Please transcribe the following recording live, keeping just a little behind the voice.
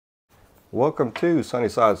Welcome to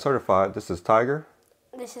Sunnyside Certified. This is Tiger.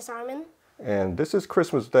 This is Simon. And this is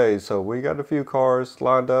Christmas Day, so we got a few cars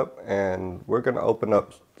lined up and we're going to open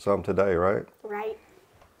up some today, right? Right.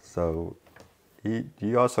 So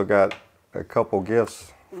you also got a couple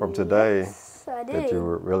gifts from today that you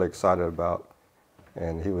were really excited about.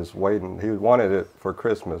 And he was waiting, he wanted it for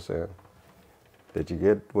Christmas. And did you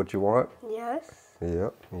get what you want? Yes.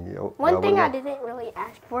 Yep. One thing I didn't really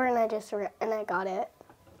ask for, and I got it.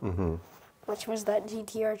 Which was that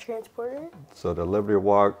GTR transporter. So the Liberty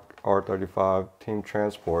Walk R35 Team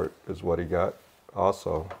Transport is what he got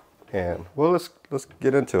also. And well, let's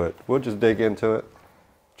get into it. We'll just dig into it.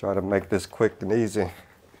 Try to make this quick and easy.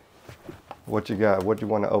 What you got? What do you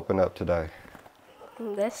want to open up today?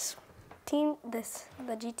 The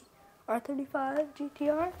R35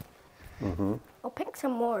 GTR. I'll pick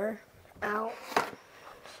some more out.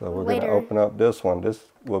 So we're going to open up this one. This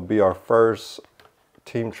will be our first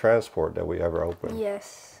Team Transport that we ever opened.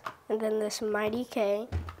 Yes. And then this Mighty K.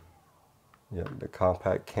 Yeah, the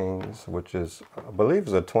Compact Kings, which is, I believe,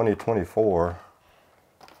 is a 2024.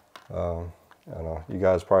 I don't know. You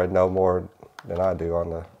guys probably know more than I do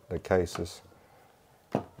on the cases.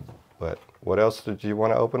 But what else did you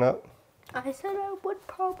want to open up? I said I would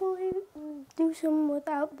probably do some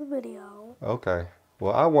without the video. Okay.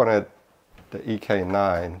 Well, I wanted the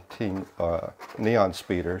EK9 Team Neon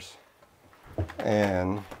Speeders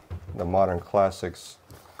and the Modern Classics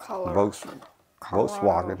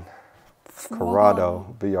Volkswagen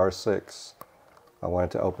Corrado VR6. I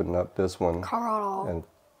wanted to open up this one and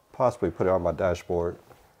possibly put it on my dashboard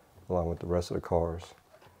along with the rest of the cars.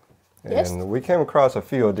 And we came across a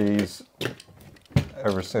few of these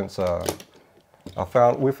ever since we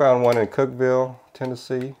found one in Cookeville,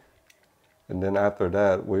 Tennessee, and then after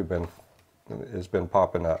that it's been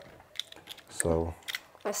popping up. So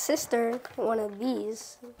my sister, one of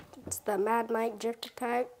these, it's the Mad Mike Drift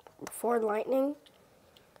Attack Ford Lightning,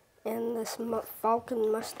 and this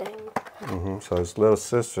Falcon Mustang. So his little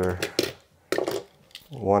sister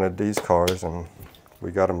wanted these cars, and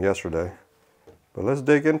we got them yesterday. But let's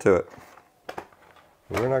dig into it.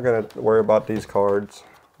 We're not going to worry about these cards.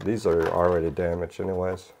 These are already damaged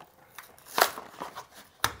anyways.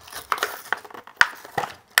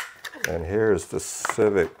 And here's the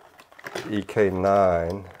Civic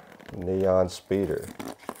EK9 Neon Speeder.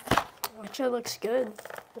 Which looks good.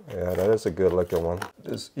 Yeah, that is a good looking one.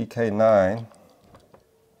 This EK9,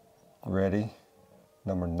 ready,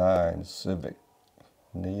 number 9, Civic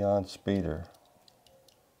Neon Speeder.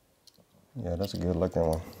 Yeah, that's a good looking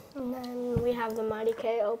one. And then we have the Mighty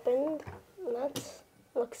K opened. And that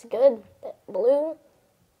looks good. That blue,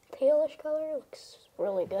 tailish color looks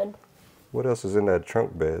really good. What else is in that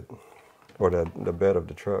trunk bed? Or the bed of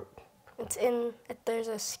the truck? There's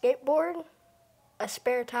a skateboard, a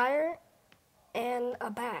spare tire, and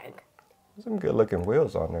a bag. Some good looking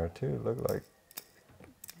wheels on there too. Look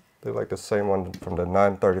like the same one from the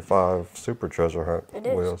 935 Super Treasure Hunt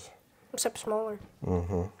wheels. Except smaller.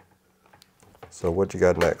 So what you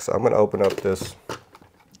got next? I'm gonna open up this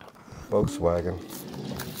Volkswagen.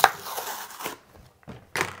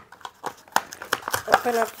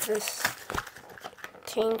 Open up this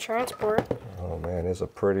Team Transport. Oh man, it's a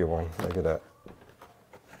pretty one. Look at that.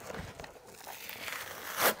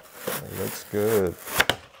 It looks good.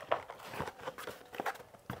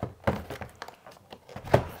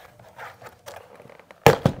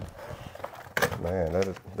 Man,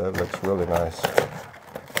 that looks really nice.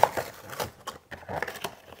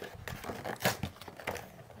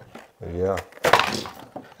 But yeah,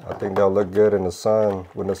 I think they'll look good in the sun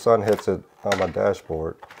when the sun hits it on my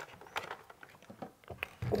dashboard.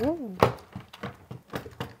 Ooh.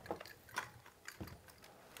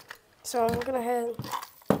 So I'm gonna head.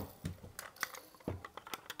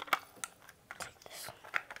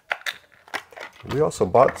 We also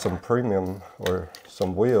bought some premium or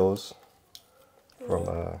some wheels from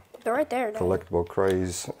they're right there. Collectible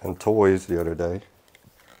Craze and Toys the other day.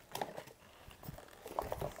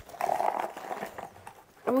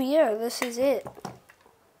 Oh yeah, this is it.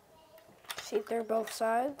 See if they're both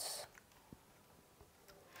sides.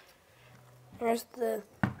 Here's the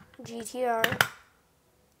GTR.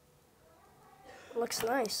 Looks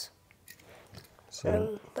nice. So,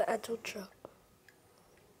 and the actual truck.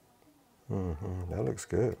 that looks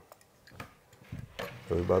good.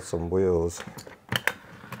 So we bought some wheels.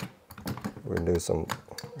 We're gonna do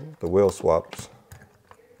the wheel swaps.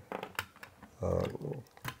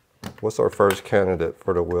 What's our first candidate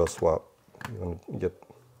for the wheel swap? You want to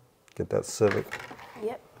get that Civic?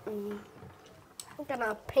 Yep. I'm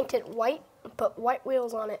gonna paint it white and put white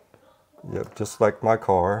wheels on it. Yep, just like my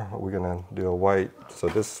car, we're gonna do a white. So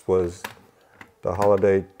this was the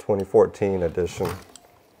Holiday 2014 edition,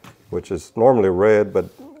 which is normally red, but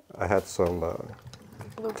I had some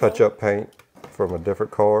touch-up paint from a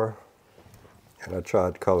different car, and I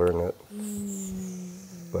tried coloring it.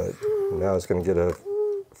 But now it's going to get a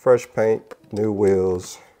fresh paint, new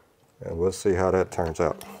wheels, and we'll see how that turns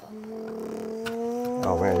out.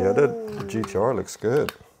 Oh man, yeah, the GTR looks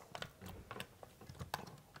good.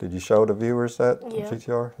 Did you show the viewers that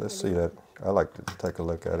GTR? Let's see that. I like to take a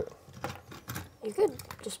look at it. You could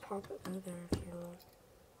just pop it in there if you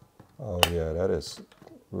want. Oh yeah, that is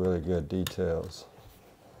really good details.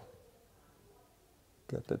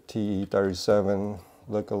 Got the TE37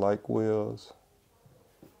 look-alike wheels.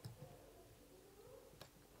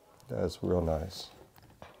 That's real nice.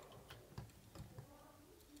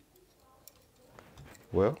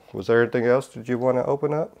 Well, was there anything else that you want to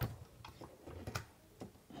open up?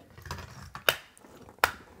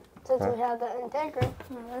 Since we have the Integra,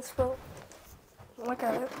 let's go look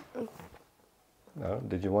at it. No,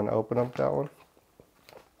 did you want to open up that one?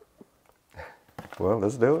 Well,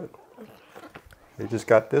 let's do it. We just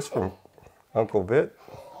got this from Uncle Vit.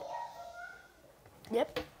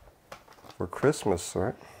 Yep. For Christmas,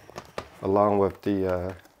 right? Along with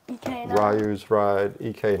the EK9. Ryu's Ride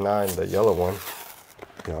EK9, the yellow one.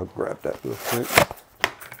 Yeah, I'll grab that real quick.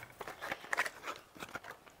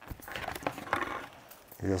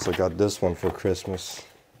 We also got this one for Christmas.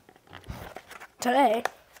 Today,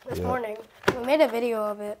 this morning. We made a video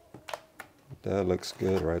of it. That looks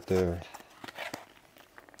good right there.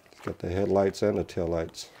 It's got the headlights and the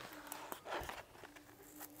taillights.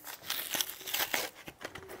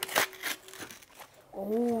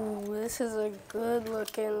 Oh, this is a good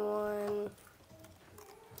looking one.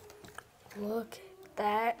 Look at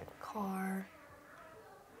that car.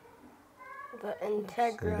 The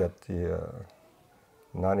Integra. So you got the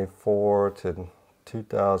 94 to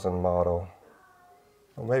 2000 model.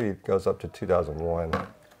 Well, maybe it goes up to 2001.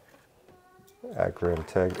 Acura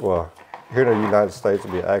Integra. Well, here in the United States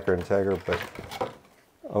it would be Acura Integra, but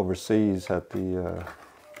overseas at the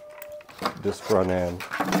this front end,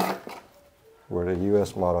 where the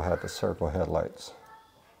US model had the circle headlights.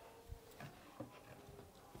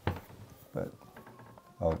 But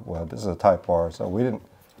oh well, this is a Type R, so we didn't.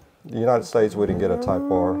 The United States we didn't get a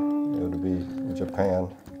Type R. It would be in Japan,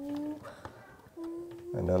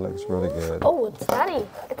 and that looks really good. Oh, it's fatty.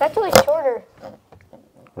 It's actually shorter.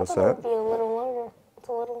 What's I that? thought it'd be a little longer. It's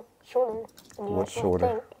a little shorter. What's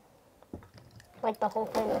shorter? Like the whole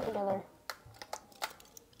thing together.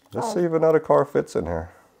 Let's see if another car fits in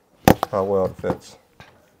here. How well it fits.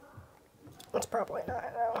 It's probably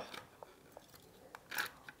not, though.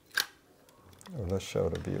 Well, let's show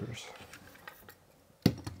the viewers.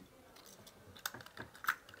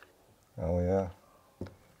 Oh yeah,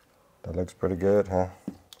 that looks pretty good, huh?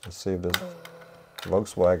 Let's see if this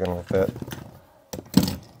Volkswagen will fit.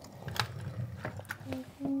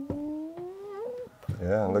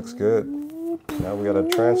 Yeah, it looks good. Now we got a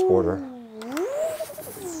transporter.